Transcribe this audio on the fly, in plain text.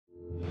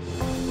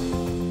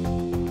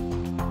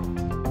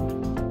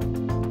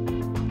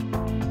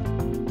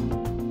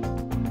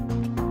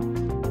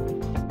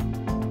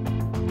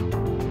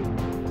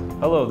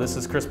Hello, this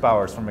is Kris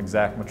Bowers from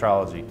Exact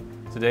Metrology.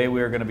 Today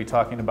we are going to be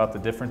talking about the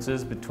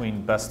differences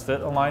between best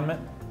fit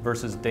alignment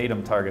versus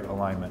datum target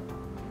alignment.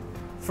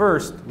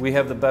 First, we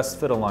have the best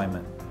fit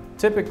alignment.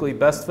 Typically,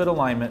 best fit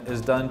alignment is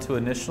done to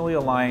initially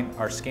align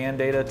our scan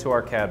data to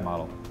our CAD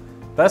model.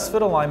 Best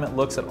fit alignment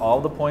looks at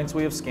all the points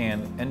we have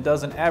scanned and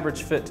does an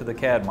average fit to the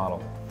CAD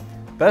model.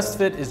 Best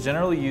fit is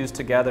generally used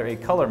to gather a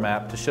color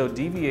map to show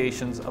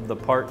deviations of the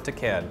part to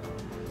CAD.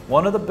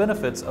 One of the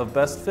benefits of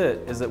best fit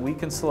is that we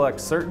can select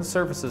certain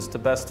surfaces to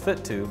best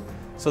fit to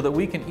so that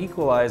we can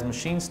equalize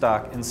machine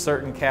stock in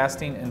certain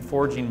casting and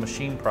forging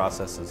machine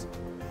processes.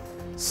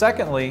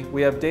 Secondly,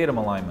 we have datum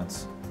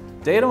alignments.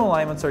 Datum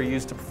alignments are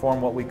used to perform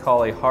what we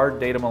call a hard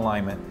datum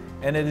alignment,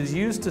 and it is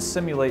used to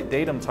simulate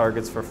datum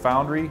targets for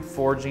foundry,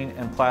 forging,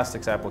 and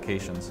plastics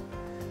applications.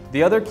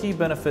 The other key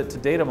benefit to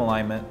datum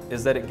alignment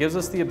is that it gives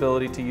us the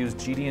ability to use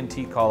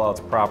GD&T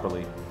callouts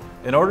properly.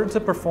 In order to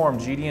perform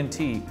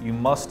GD&T, you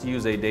must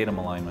use a datum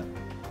alignment.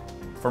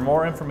 For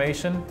more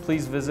information,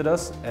 please visit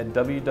us at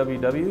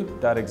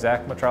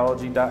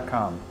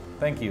www.exactmetrology.com.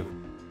 Thank you.